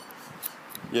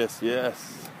Yes.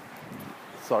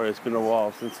 Sorry, it's been a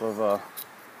while since I've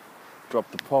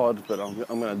dropped the pod, but I'm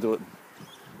going to do it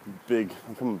big.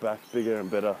 I'm coming back bigger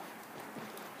and better,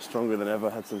 stronger than ever.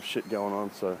 Had some shit going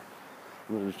on, so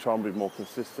I'm going to try and be more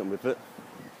consistent with it.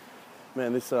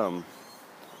 Man, this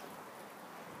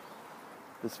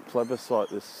plebiscite,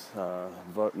 this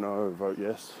vote no, vote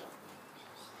yes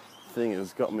thing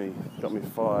has got me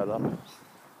fired up.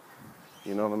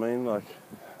 You know what I mean? Like,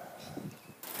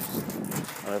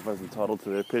 everyone's entitled to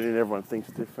their opinion. Everyone thinks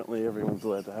differently. Everyone's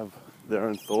allowed to have their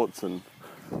own thoughts and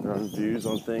their own views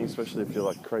on things, especially if you're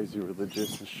like crazy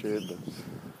religious and shit. But,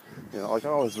 you know, like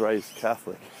I was raised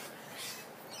Catholic.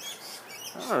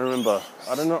 I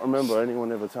do not remember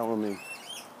anyone ever telling me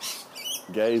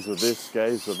gays were this,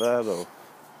 gays were that, or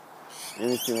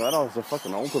anything like that. I was a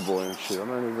fucking altar boy and shit. I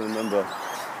don't even remember,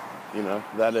 you know,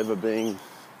 that ever being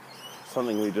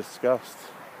something we discussed.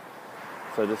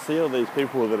 So to see all these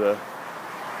people that are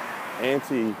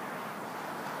anti-gay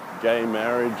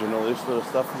marriage and all this sort of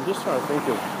stuff, I'm just trying to think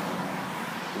of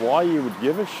why you would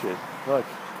give a shit. Like,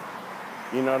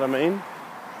 you know what I mean?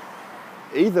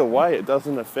 Either way, it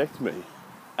doesn't affect me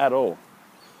at all.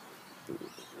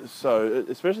 So,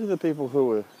 especially the people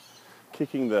who are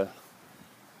kicking the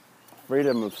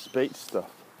freedom of speech stuff.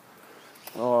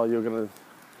 Oh, you're going to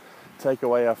take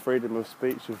away our freedom of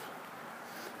speech of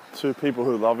two people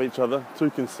who love each other, two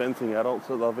consenting adults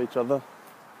who love each other,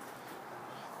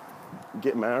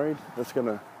 get married. That's going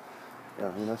to,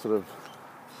 sort of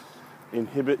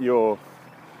inhibit your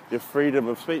freedom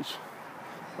of speech.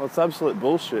 Well, it's absolute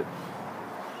bullshit.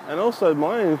 And also,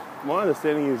 my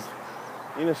understanding is,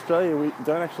 in Australia, we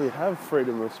don't actually have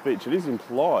freedom of speech. It is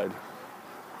implied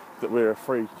that we're a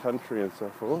free country and so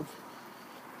forth.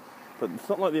 But it's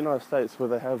not like the United States where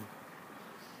they have,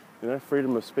 you know,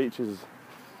 freedom of speech is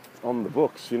on the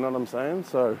books, you know what I'm saying?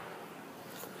 So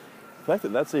the fact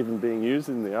that that's even being used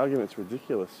in the argument is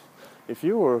ridiculous. If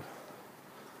you were,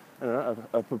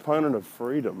 a proponent of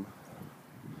freedom,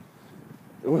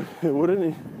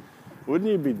 wouldn't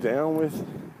you be down with?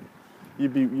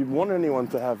 You'd want anyone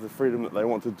to have the freedom that they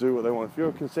want to do what they want. If you're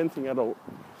a consenting adult,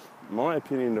 my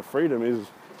opinion of freedom is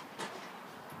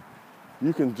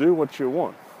you can do what you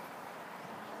want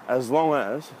as long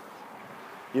as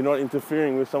you're not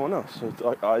interfering with someone else. So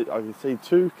I can see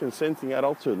two consenting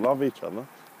adults who love each other.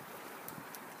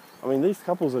 I mean, these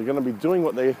couples are going to be doing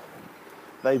what they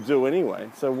do anyway.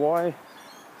 So why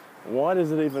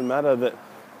does it even matter that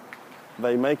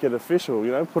they make it official?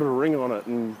 You know, put a ring on it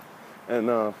and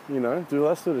do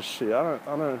that sort of shit. I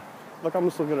don't. Like, I'm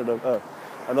just looking at an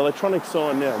electronic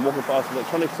sign now. I'm walking past an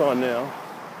electronic sign now.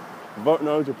 Vote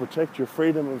no to protect your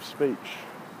freedom of speech.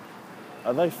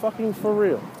 Are they fucking for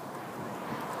real?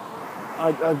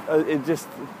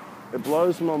 It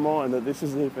blows my mind that this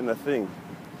isn't even a thing.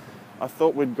 I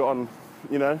thought we'd gone,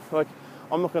 you know, like,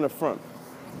 I'm not going to front.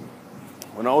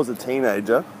 When I was a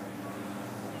teenager,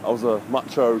 I was a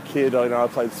macho kid. I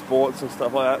played sports and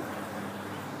stuff like that.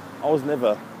 I was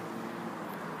never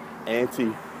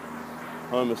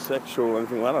anti-homosexual or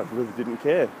anything like that. I really didn't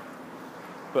care.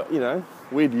 But, you know,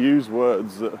 we'd use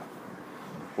words that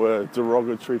were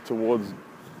derogatory towards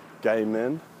gay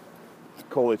men, to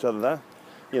call each other that,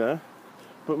 you know.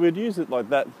 But we'd use it like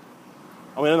that.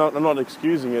 I mean, I'm not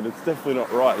excusing it. It's definitely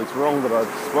not right. It's wrong that I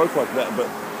spoke like that. But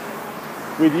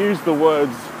we'd use the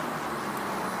words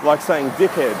like saying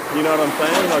dickhead. You know what I'm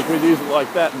saying? Like, we'd use it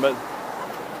like that, but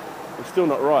it's still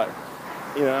not right.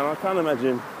 You know, and I can't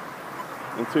imagine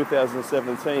in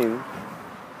 2017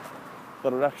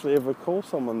 that I'd actually ever call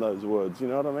someone those words. You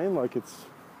know what I mean? Like, it's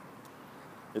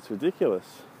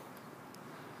ridiculous.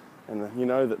 And you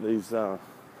know that these the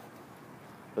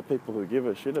people who give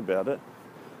a shit about it,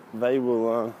 they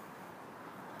would,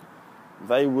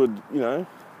 you know,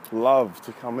 love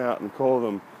to come out and call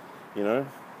them,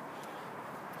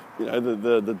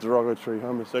 the derogatory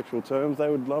homosexual terms. They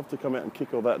would love to come out and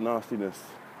kick all that nastiness.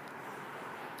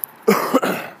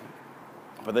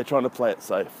 But they're trying to play it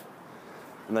safe.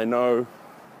 And they know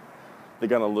they're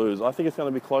going to lose. I think it's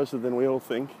going to be closer than we all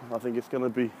think. I don't think it's going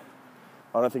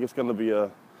to be a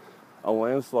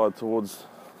landslide towards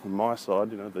my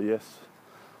side, you know, the yes,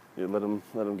 let them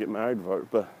get married vote.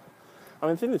 But I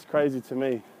mean, the thing that's crazy to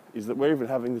me is that we're even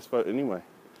having this vote anyway.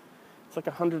 It's like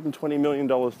 $120 million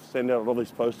to send out all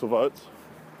these postal votes.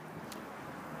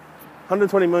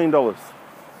 $120 million.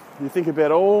 You think about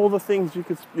all the things you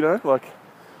could, you know, like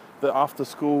the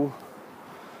after-school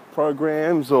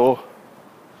programs, or,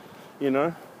 you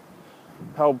know,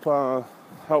 help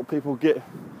people get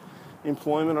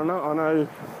employment. I know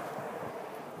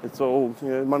it's all, you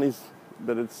know, money's,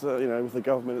 but it's, with the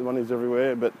government, money's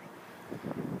everywhere. But,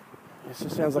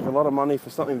 just sounds like a lot of money for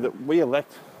something that we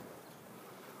elect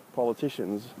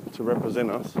politicians to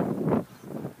represent us,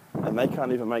 and they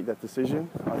can't even make that decision.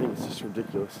 I think it's just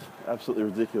ridiculous, absolutely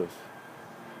ridiculous,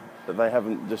 that they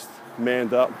haven't just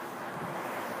manned up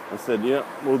and said, yeah,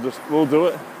 we'll do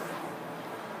it.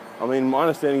 I mean, my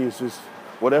understanding is just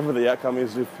whatever the outcome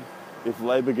is, if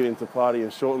Labor get into party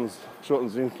and Shorten's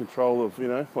in control of,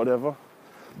 whatever,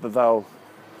 that they'll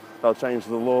change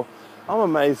the law. I'm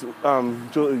amazed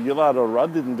Gillard or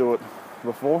Rudd didn't do it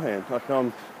beforehand. Like,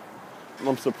 I'm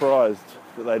surprised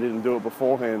that they didn't do it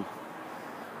beforehand.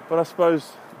 But I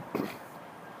suppose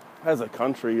as a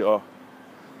country, I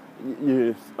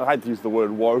hate to use the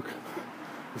word woke,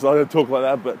 because I don't talk like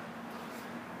that, but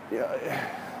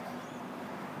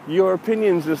your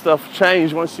opinions and stuff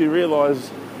change once you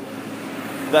realise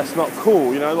that's not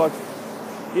cool, like,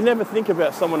 you never think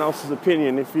about someone else's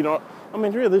opinion if you're not, I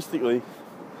mean, realistically,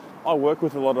 I work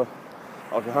with a lot of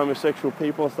like homosexual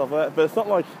people and stuff like that, but it's not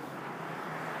like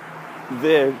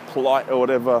their plight or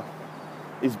whatever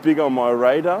is big on my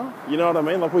radar, you know what I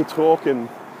mean? Like, we talk and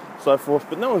so forth,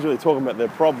 but no one's really talking about their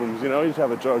problems, you just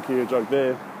have a joke here, a joke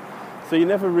there. So you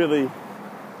never really,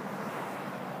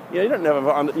 you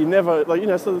never,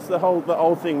 like, so it's the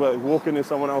old thing, like walking in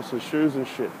someone else's shoes and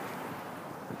shit.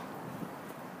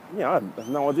 I have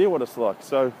no idea what it's like,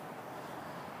 so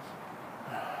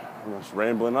I'm just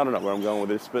rambling, I don't know where I'm going with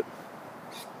this, but,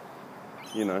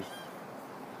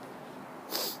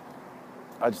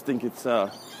 I just think it's,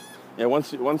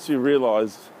 once you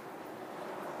realise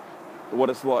what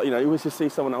it's like, you always just see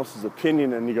someone else's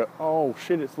opinion and you go, oh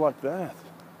shit, it's like that.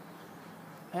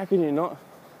 How can you not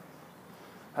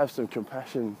have some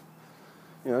compassion,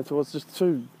 towards just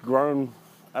two grown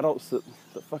adults that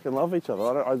fucking love each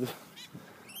other?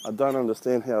 I don't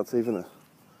understand how it's even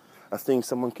a thing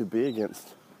someone could be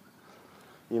against.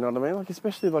 You know what I mean? Like,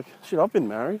 especially like, shit, I've been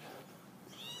married.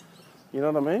 You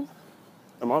know what I mean?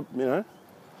 Am I,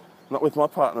 not with my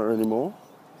partner anymore.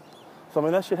 So, I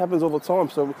mean, that shit happens all the time.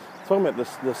 So, talking about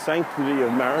the sanctity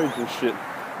of marriage and shit.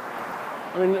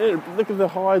 I mean, look at the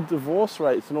high divorce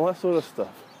rates and all that sort of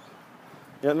stuff.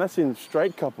 And that's in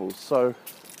straight couples. So,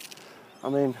 I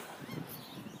mean,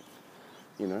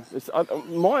 it's,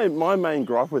 my main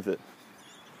gripe with it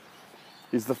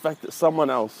is the fact that someone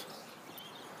else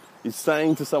is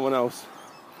saying to someone else,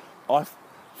 I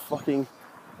fucking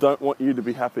don't want you to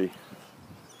be happy.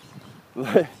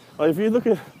 Like, if you look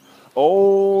at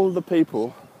all the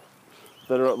people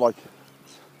that are like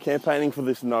campaigning for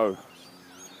this no,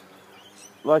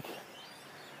 like,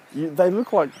 they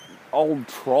look like old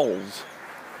trolls.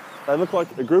 They look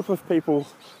like a group of people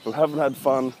who haven't had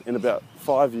fun in about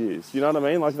 5 years. You know what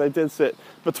I mean? Like, they're dead set.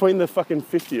 Between the fucking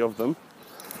 50 of them,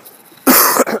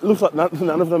 it looks like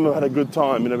none of them have had a good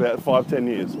time in about 5-10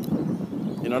 years.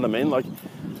 You know what I mean? Like,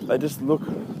 they just look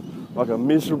like a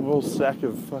miserable sack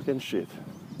of fucking shit.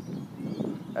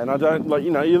 And I don't, like,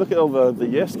 you look at all the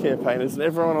Yes campaigners, and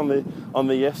everyone on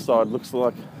the Yes side looks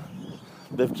like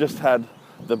they've just had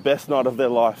the best night of their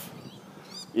life,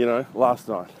 last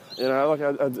night. Like,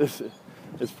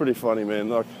 it's pretty funny, man.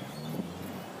 Like,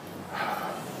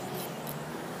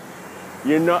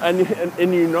 and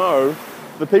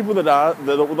the people that are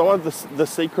the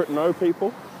secret no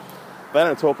people, they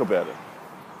don't talk about it.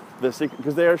 They're secret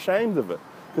because they're ashamed of it,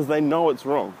 because they know it's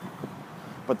wrong,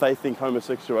 but they think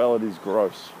homosexuality is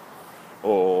gross,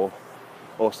 or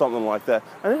something like that.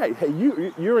 And hey,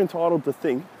 you're entitled to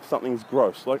think something's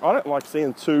gross. Like, I don't like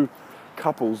seeing two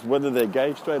couples, whether they're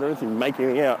gay, straight, or anything,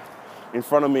 making out in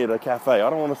front of me at a cafe. I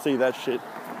don't want to see that shit.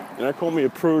 Call me a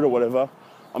prude or whatever.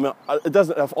 I mean,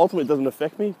 ultimately it doesn't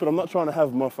affect me, but I'm not trying to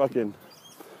have my fucking,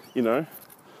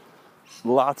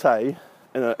 latte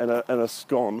and a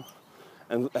scone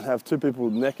and have two people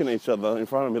necking each other in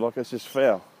front of me like it's just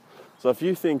foul. So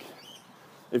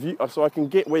so I can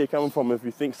get where you're coming from if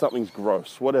you think something's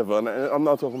gross, whatever. And I'm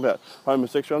not talking about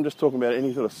homosexual, I'm just talking about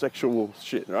any sort of sexual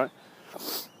shit, right?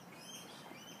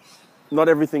 Not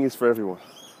everything is for everyone.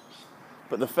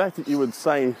 But the fact that you would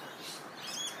say,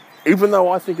 even though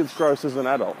I think it's gross as an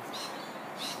adult,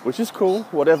 which is cool,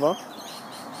 whatever,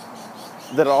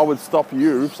 that I would stop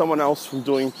someone else, from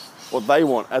doing what they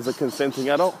want as a consenting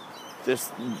adult,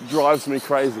 just drives me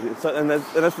crazy. And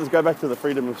let's just go back to the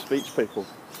freedom of speech people.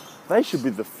 They should be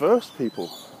the first people.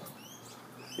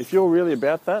 If you're really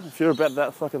about that, if you're about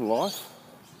that fucking life,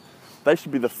 they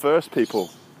should be the first people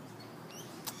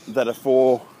that are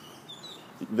for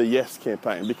the Yes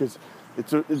campaign, because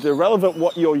it's irrelevant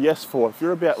what you're yes for. If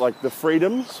you're about like the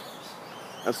freedoms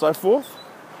and so forth,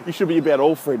 you should be about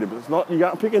all freedom. It's not, you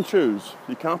can't pick and choose.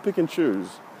 You can't pick and choose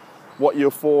what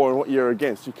you're for and what you're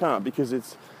against. You can't, because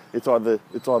it's either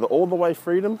all the way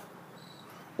freedom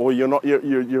or you're not.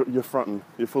 You're fronting.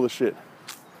 You're full of shit.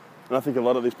 And I think a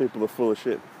lot of these people are full of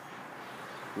shit.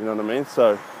 You know what I mean?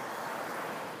 So,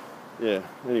 yeah.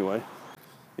 Anyway,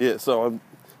 yeah. So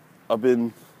I've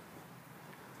been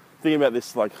thinking about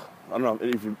this. Like, I don't know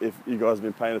if you guys have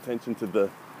been paying attention to the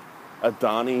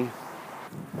Adani.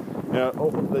 You know,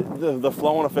 the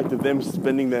flow-on effect of them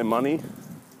spending their money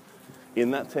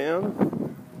in that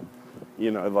town.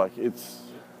 You know, like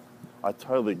I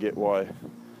totally get why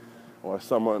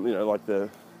someone, you know, like the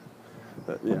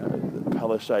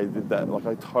Palaszczuk did that. Like,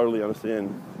 I totally understand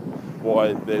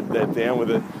why they're down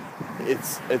with it.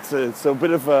 It's a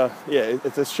bit of a, yeah,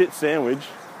 it's a shit sandwich,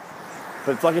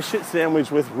 but it's like a shit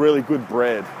sandwich with really good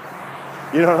bread.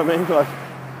 You know what I mean? Like,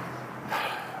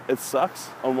 it sucks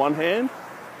on one hand,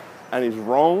 and he's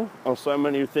wrong on so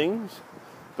many things,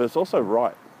 but it's also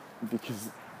right, because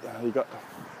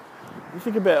you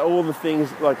think about all the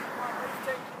things, like,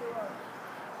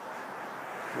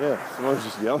 yeah, someone's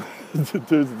just yelling. There's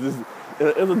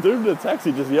a dude in a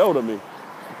taxi just yelled at me.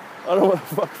 I don't know what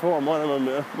the fuck for. I'm minding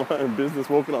my own business,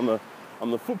 walking on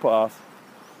the footpath,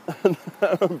 and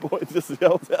a boy just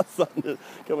yells out something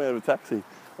coming out of a taxi.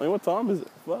 I mean, what time is it?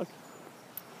 Fuck.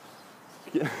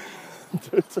 Yeah.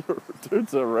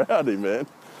 Dudes are rowdy, man.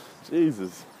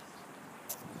 Jesus.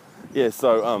 Yeah,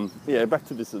 so, yeah, back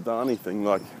to this Adani thing.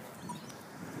 Like, you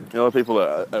know, a lot of people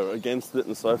are against it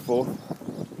and so forth.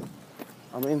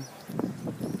 I mean,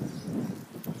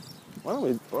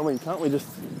 can't we just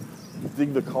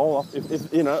dig the coal up?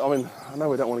 If you know, I mean, I know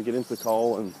we don't want to get into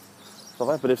coal and stuff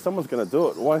like that, but if someone's going to do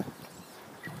it, why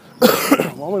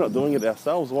are we not doing it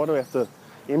ourselves? Why do we have to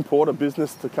import a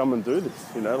business to come and do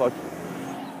this? You know, like,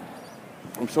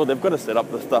 I'm sure they've got to set up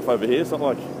the stuff over here. It's not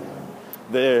like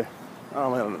they're, I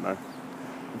don't know.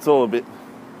 It's all a bit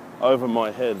over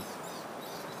my head.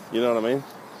 You know what I mean?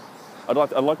 I'd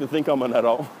like to think I'm an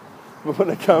adult, but when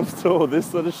it comes to all this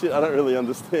sort of shit, I don't really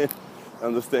understand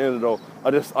it all.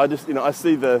 I just, you know, I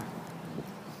see the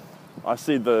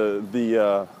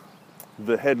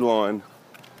headline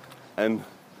and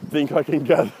think I can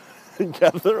gather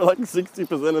like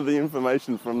 60% of the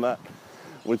information from that,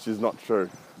 which is not true,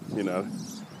 you know.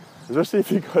 Especially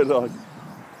if you go to, like,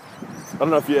 I don't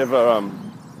know if you ever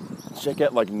check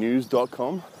out like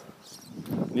news.com.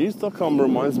 News.com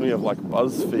reminds me of like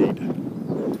BuzzFeed,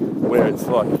 where it's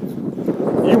like,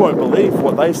 you won't believe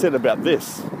what they said about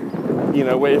this. You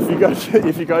know, where if you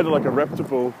go to like a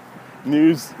reputable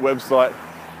news website,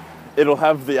 it'll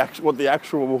have what the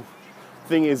actual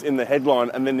thing is in the headline,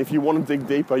 and then if you want to dig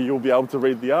deeper, you'll be able to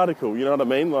read the article. You know what I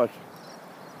mean? Like,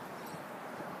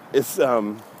 it's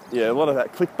yeah, a lot of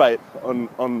that clickbait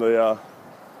on the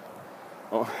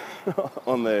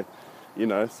on there, you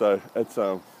know. So it's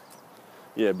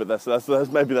yeah, but that's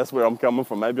maybe that's where I'm coming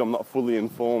from. Maybe I'm not fully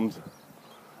informed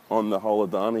on the whole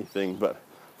Adani thing, but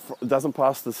it doesn't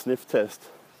pass the sniff test.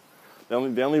 The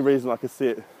only reason I could see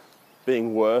it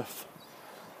being worth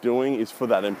doing is for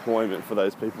that employment for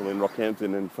those people in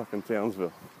Rockhampton and fucking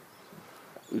Townsville,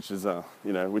 which is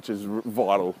you know, which is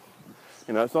vital.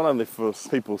 You know, it's not only for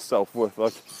people's self-worth.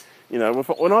 Like, you know,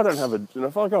 when I don't have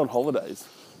if I go on holidays,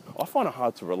 I find it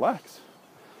hard to relax.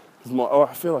 Because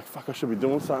I feel like, fuck, I should be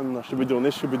doing something, I should be doing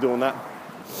this, should be doing that.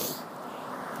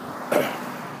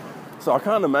 So I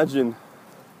can't imagine,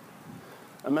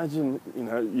 you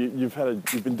know, you've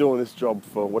been doing this job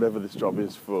for whatever this job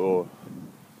is for,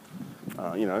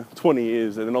 you know, 20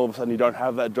 years, and then all of a sudden you don't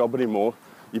have that job anymore.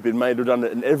 You've been made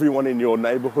redundant, and everyone in your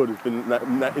neighbourhood has been,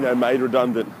 you know, made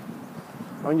redundant.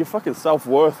 I mean, your fucking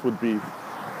self-worth would be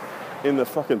in the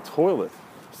fucking toilet.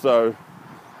 So,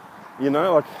 you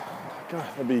know, like, God,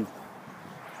 that'd be,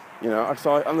 you know,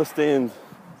 so I understand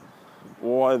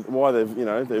why they've, you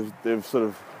know, they've sort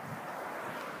of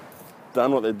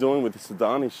done what they're doing with this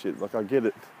Adani shit. Like, I get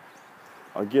it.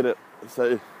 So,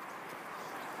 you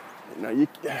know,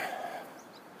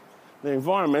 they're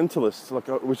environmentalists, like,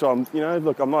 which I'm, you know,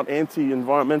 look, I'm not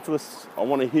anti-environmentalist. I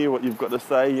want to hear what you've got to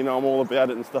say, you know, I'm all about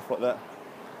it and stuff like that.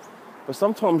 But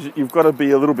sometimes you've got to be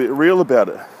a little bit real about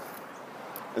it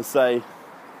and say,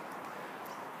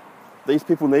 these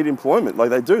people need employment. Like,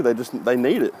 they do. They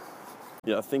need it.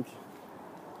 Yeah, I think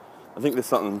there's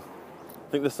something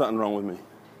wrong with me.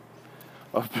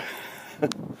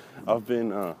 I've been,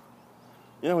 you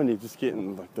know, when you're just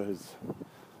getting like those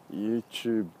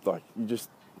YouTube, like, you just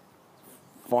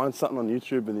find something on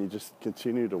YouTube and you just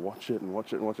continue to watch it and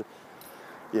watch it and watch it.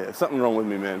 Yeah, there's something wrong with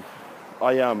me, man.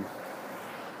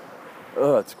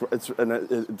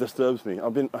 It disturbs me.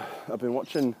 I've been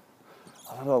watching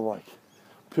a lot of like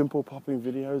pimple popping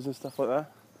videos and stuff like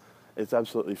that. It's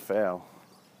absolutely foul,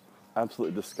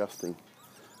 absolutely disgusting.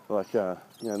 Like, you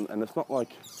know, and it's not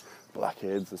like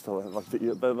blackheads and stuff like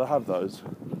that. They'll have those,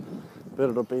 but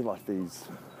it'll be like these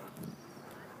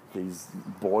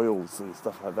boils and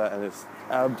stuff like that, and it's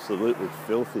absolutely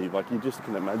filthy. Like, you just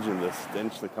can imagine the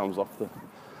stench that comes off the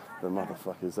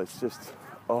motherfuckers. It's just,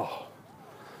 oh.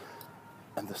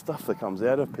 And the stuff that comes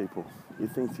out of people, you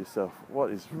think to yourself,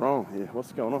 what is wrong here?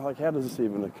 What's going on? Like, how does this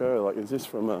even occur? Like, is this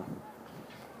from an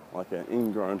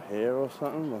ingrown hair or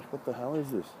something? Like, what the hell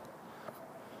is this?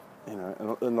 You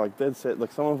know, and like dead set,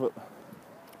 like some of it,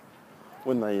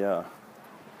 when they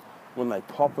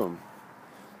pop them,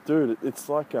 dude, it's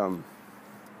like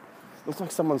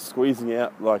someone's squeezing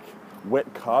out like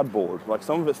wet cardboard. Like,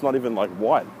 some of it's not even like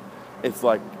white. It's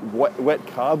like wet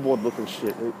cardboard looking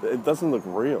shit. It doesn't look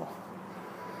real.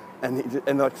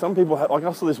 And like some people have, like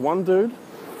I saw this one dude,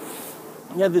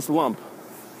 he had this lump,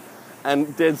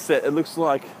 and dead set, it looks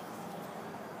like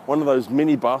one of those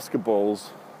mini basketballs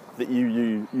that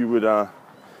you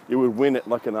would win at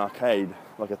like an arcade,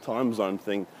 like a time zone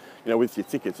thing, you know, with your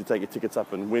tickets. You take your tickets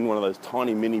up and win one of those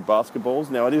tiny mini basketballs.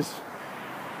 Now it's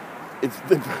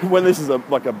when this is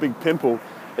like a big pimple,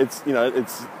 it's, you know,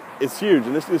 it's huge.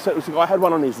 And this guy had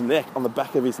one on his neck, on the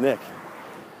back of his neck.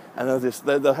 And they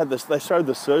showed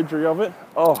the surgery of it.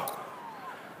 Oh,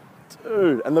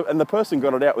 dude! And the person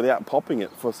got it out without popping it.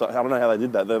 I don't know how they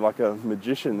did that. They're like a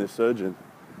magician, this surgeon.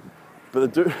 But the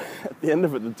dude, at the end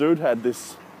of it, the dude had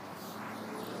this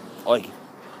like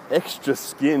extra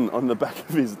skin on the back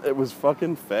of his. It was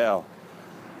fucking foul.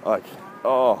 Like,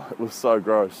 oh, it was so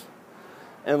gross.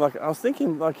 And like, I was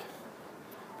thinking, like,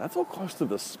 that's all close to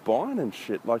the spine and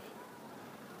shit. Like.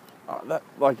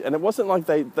 And it wasn't like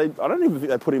they I don't even think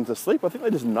they put him to sleep. I think they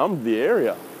just numbed the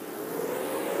area.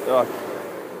 Like,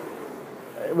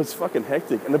 it was fucking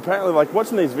hectic. And apparently, like,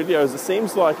 watching these videos, it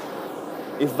seems like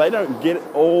if they don't get it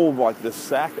all, like, the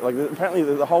sack, like, apparently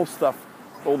the whole stuff,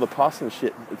 all the pus and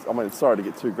shit, sorry to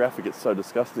get too graphic, it's so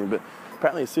disgusting, but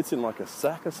apparently it sits in like a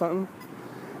sack or something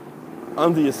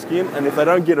under your skin, and if they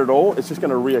don't get it all, it's just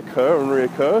going to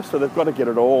reoccur, so they've got to get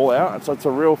it all out. And so it's a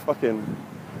real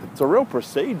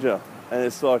procedure, and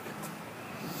it's like,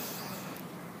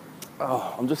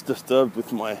 oh, I'm just disturbed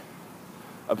with my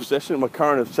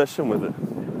current obsession with it.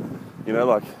 You know,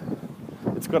 like,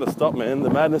 it's got to stop, man. The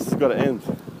madness has got to end.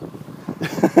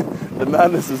 The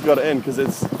madness has got to end, because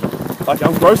it's like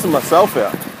I'm grossing myself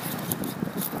out.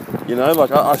 You know,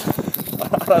 like I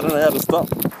don't know how to stop.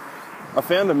 I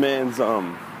found a man's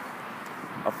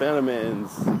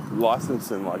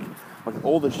license and like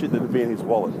all the shit that would be in his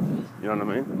wallet. You know what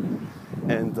I mean?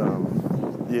 And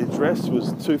the address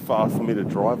was too far for me to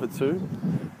drive it to,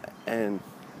 and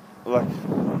like,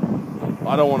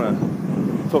 I don't want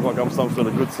to talk like I'm some sort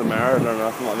of good Samaritan or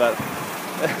nothing like that.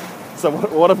 So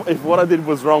what if what I did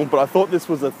was wrong, but I thought this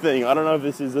was a thing? I don't know if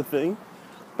this is a thing,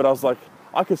 but I was like,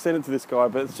 I could send it to this guy,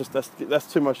 but it's just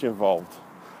that's too much involved.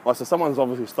 Like, so someone's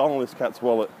obviously stolen this cat's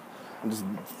wallet and just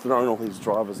thrown all his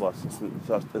driver's license and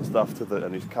stuff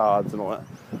and his cards and all that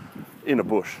in a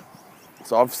bush.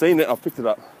 So I've seen it, I've picked it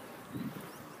up.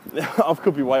 I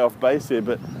could be way off base here,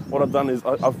 but what I've done is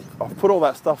I've put all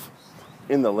that stuff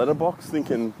in the letterbox,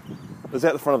 thinking, it was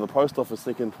out the front of the post office,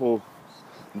 thinking, well,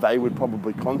 they would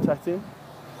probably contact him.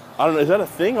 I don't know, is that a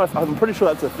thing? I'm pretty sure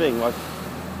that's a thing. Like,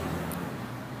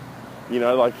 you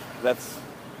know, like, that's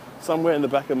somewhere in the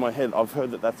back of my head. I've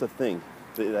heard that that's a thing.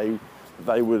 They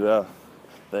would do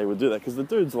that, because the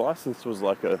dude's license was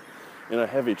like a, you know,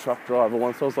 heavy truck driver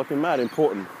one, so it was like mad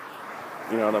important.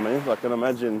 You know what I mean? Like, and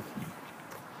imagine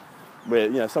where,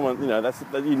 you know, someone, you know,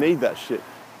 that you need that shit.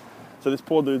 So this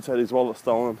poor dude's had his wallet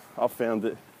stolen. I found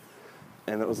it,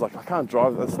 and it was like, I can't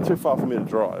drive. That's too far for me to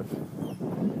drive,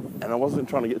 and I wasn't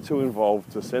trying to get too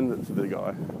involved to send it to the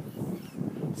guy.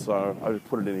 So I just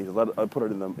put it in his letter. I put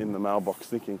it in the mailbox,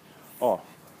 thinking, oh,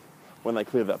 when they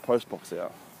clear that post box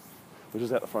out, which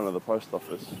is out the front of the post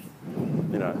office,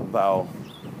 you know,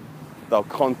 they'll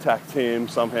contact him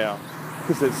somehow,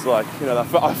 because it's like, you know, I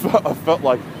felt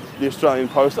like the Australian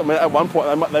Post. I mean, at one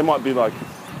point they might be like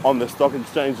on the stock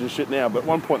exchange and shit now, but at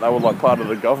one point they were like part of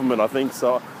the government, I think.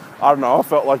 So I don't know. I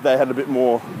felt like they had a bit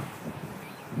more,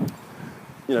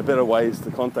 you know, better ways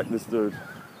to contact this dude.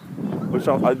 Which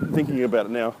I'm thinking about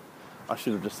it now. I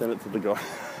should have just sent it to the guy.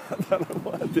 I don't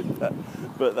know why I did that,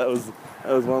 but that was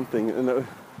one thing, and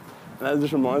that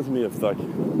just reminds me of, like,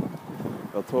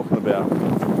 they're talking about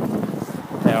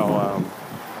how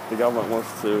the government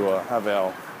wants to have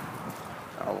our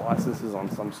licenses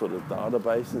on some sort of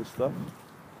database and stuff,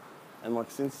 and like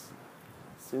since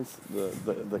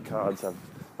the cards have,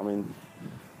 I mean,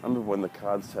 I remember when the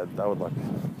cards they were like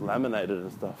laminated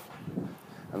and stuff,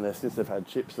 and since they've had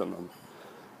chips in them,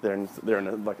 they're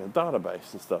in like a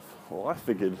database and stuff. Well, I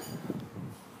figured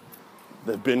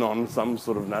they've been on some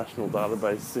sort of national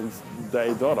database since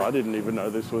day dot. I didn't even know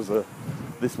this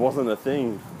wasn't a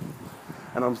thing.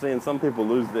 And I'm seeing some people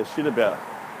lose their shit about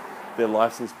their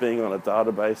license being on a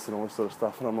database and all this sort of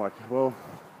stuff. And I'm like, well,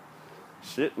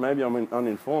 shit, maybe I'm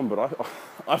uninformed, but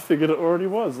I figured it already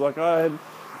was. Like, I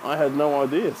had no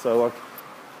idea. So, like,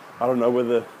 I don't know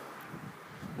whether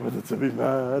to be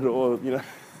mad or, you know,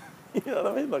 you know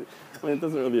what I mean? Like, I mean, it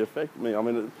doesn't really affect me. I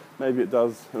mean, maybe it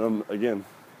does, and I'm, again,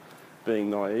 being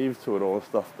naive to it all and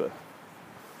stuff, but,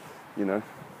 you know.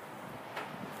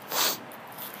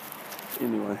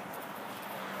 Anyway,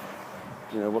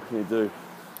 you know, what can you do?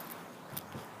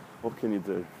 What can you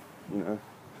do? You know,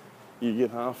 you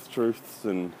get half truths,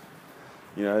 and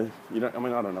you know, you don't. I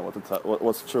mean, I don't know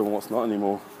what's true and what's not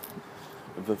anymore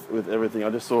with everything. I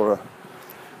just saw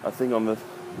a thing on the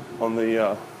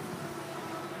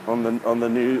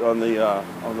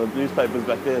newspapers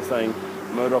back there saying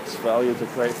Murdoch's failure to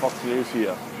create Fox News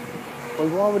here. Well,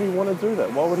 why would he want to do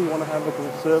that? Why would he want to have a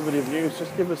conservative news?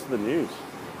 Just give us the news.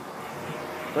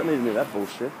 Don't need any of that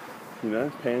bullshit. You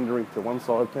know, pandering to one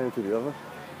side, pandering to the other.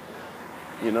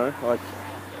 You know, like,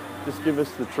 just give us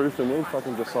the truth and we'll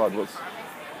fucking decide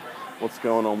what's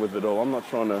going on with it all. I'm not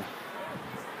trying to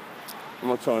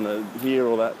hear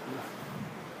all that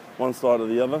one side or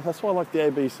the other. That's why I like the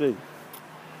ABC.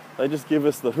 They just give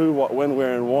us the who, what, when,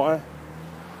 where and why,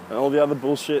 and all the other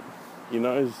bullshit, you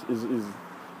know, is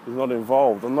not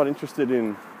involved. I'm not interested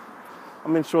in, I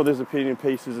mean, sure, there's opinion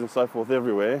pieces and so forth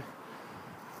everywhere,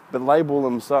 but label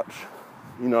them such,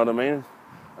 you know what I mean?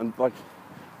 And like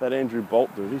that Andrew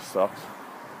Bolt dude, he sucks.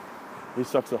 He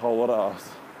sucks a whole lot of ass.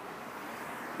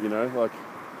 You know, like,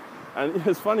 and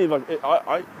it's funny, like,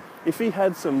 if he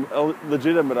had some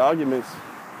legitimate arguments,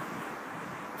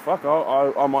 fuck,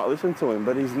 I might listen to him,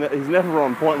 but he's never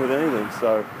on point with anything,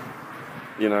 so,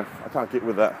 you know, I can't get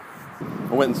with that.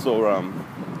 I went and saw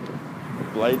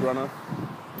Blade Runner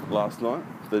last night,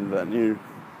 that new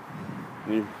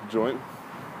joint.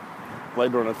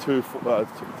 Blade Runner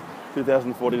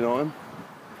 2049,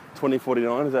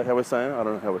 2049, is that how we're saying it? I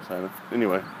don't know how we're saying it.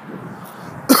 Anyway,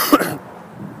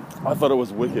 I thought it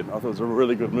was wicked. I thought it was a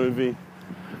really good movie.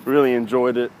 Really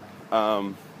enjoyed it.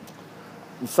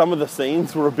 Some of the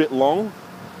scenes were a bit long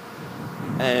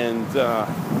and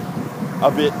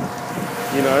a bit,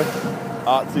 you know,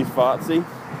 artsy-fartsy.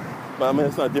 But I mean,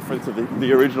 it's no different to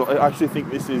the original. I actually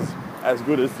think this is as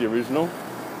good as the original.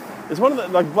 It's one of the,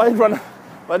 like, Blade Runner,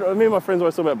 me and my friends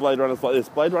always talk about Blade Runners like this.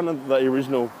 Blade Runner, the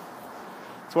original,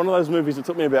 it's one of those movies that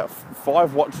took me about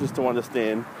 5 watches to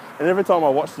understand. And every time I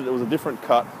watched it, it was a different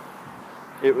cut.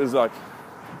 It was like,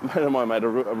 a mate of mine made a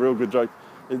real good joke.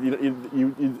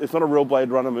 It's not a real Blade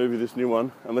Runner movie, this new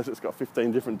one, unless it's got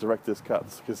 15 different director's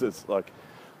cuts, because it's like,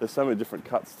 there's so many different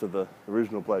cuts to the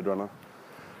original Blade Runner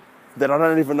that I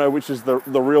don't even know which is the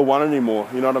real one anymore.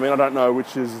 You know what I mean? I don't know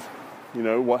which is, you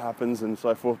know, what happens and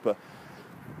so forth, but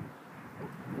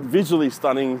visually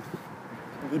stunning,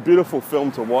 beautiful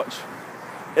film to watch.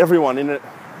 Everyone in it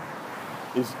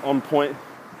is on point.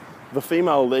 The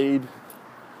female lead,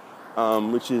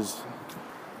 which is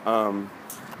the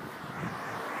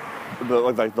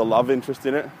love interest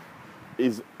in it,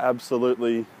 is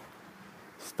absolutely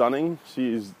stunning.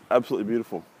 She is absolutely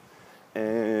beautiful,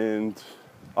 and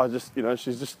I just, you know,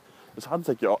 she's just, it's hard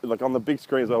to take you, like, on the big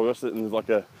screen as well. We watched it, and there's like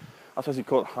I suppose you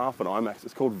call it half an IMAX.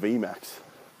 It's called VMAX.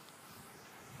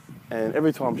 And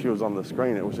every time she was on the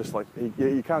screen, it was just like,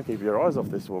 you can't keep your eyes off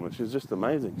this woman. She's just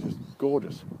amazing. She's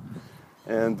gorgeous.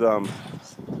 And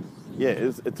yeah,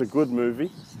 it's a good movie.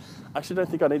 I actually don't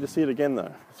think I need to see it again,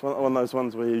 though. It's one of those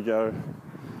ones where you go,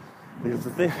 because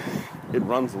the thing, it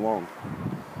runs long,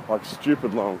 like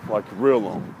stupid long, like real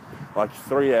long, like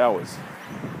 3 hours.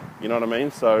 You know what I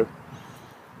mean? So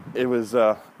it was,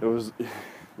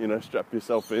 you know, strap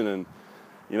yourself in, and,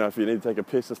 you know, if you need to take a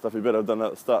piss and stuff, you better have done that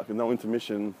at the start, because no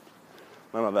intermission,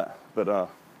 none of that. But I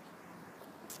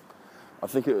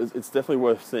think it's definitely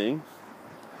worth seeing,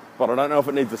 but I don't know if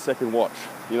it needs a second watch.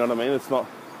 You know what I mean? It's not.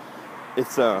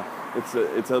 It's a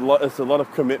lot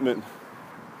of commitment.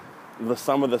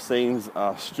 Some of the scenes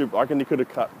are stupid. I reckon you could have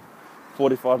cut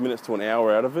 45 minutes to an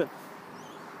hour out of it.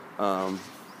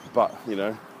 But, you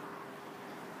know,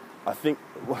 I think,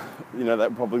 you know,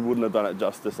 that probably wouldn't have done it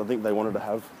justice. I think they wanted to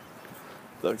have,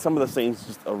 some of the scenes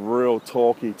just a real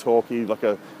talky, like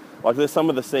there's some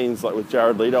of the scenes like with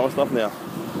Jared Leto and stuff now.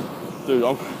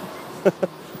 Dude,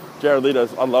 Jared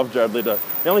Leto's, I love Jared Leto.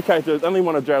 The only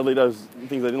one of Jared Leto's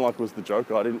things I didn't like was the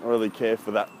Joker. I didn't really care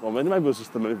for that. Well, maybe it was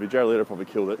just the movie. Jared Leto probably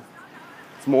killed it.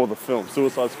 It's more the film.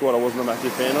 Suicide Squad I wasn't a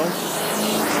massive fan of.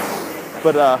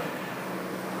 But yeah,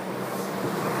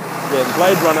 the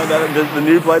Blade Runner, the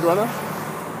new Blade Runner,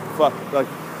 fuck, like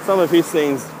some of his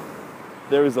scenes,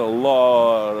 there is a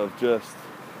lot of just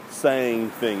saying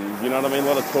things, you know what I mean? A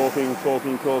lot of talking,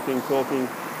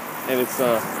 and it's,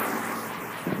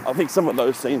 I think some of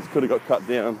those scenes could have got cut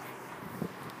down,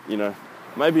 you know.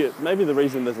 Maybe the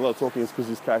reason there's a lot of talking is because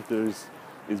his character is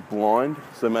blind,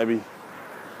 so maybe,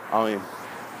 I mean,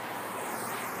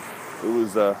 it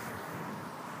was,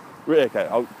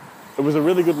 okay, it was a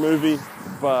really good movie,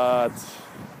 but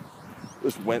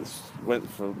just went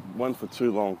for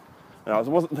too long. And it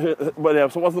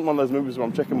wasn't one of those movies where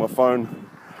I'm checking my phone,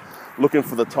 looking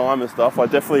for the time and stuff. I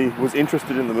definitely was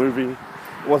interested in the movie.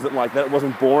 It wasn't like that. It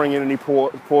wasn't boring in any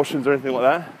portions or anything like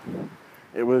that.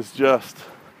 It was just,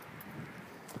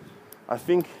 I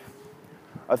think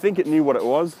it knew what it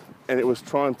was, and it was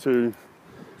trying to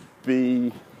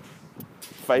be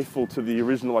faithful to the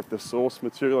original, like the source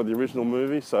material of the original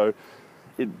movie. So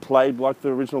it played like the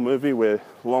original movie, where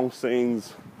long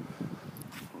scenes,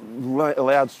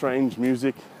 loud, strange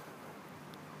music,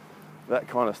 that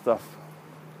kind of stuff,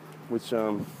 which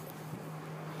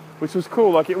was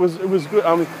cool. Like it was good.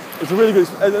 I mean, it's a really good.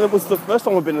 And it was the first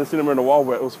time I've been in the cinema in a while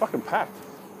where it was fucking packed.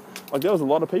 Like there was a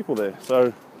lot of people there.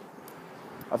 So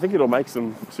I think it'll make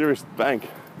some serious bank.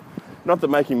 Not that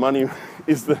making money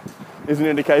is an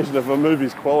indication of a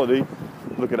movie's quality.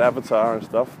 Look at Avatar and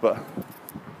stuff, but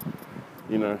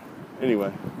you know.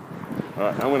 Anyway, all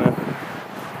right.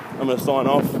 I'm gonna sign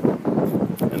off,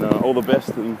 and all the best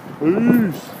and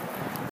peace.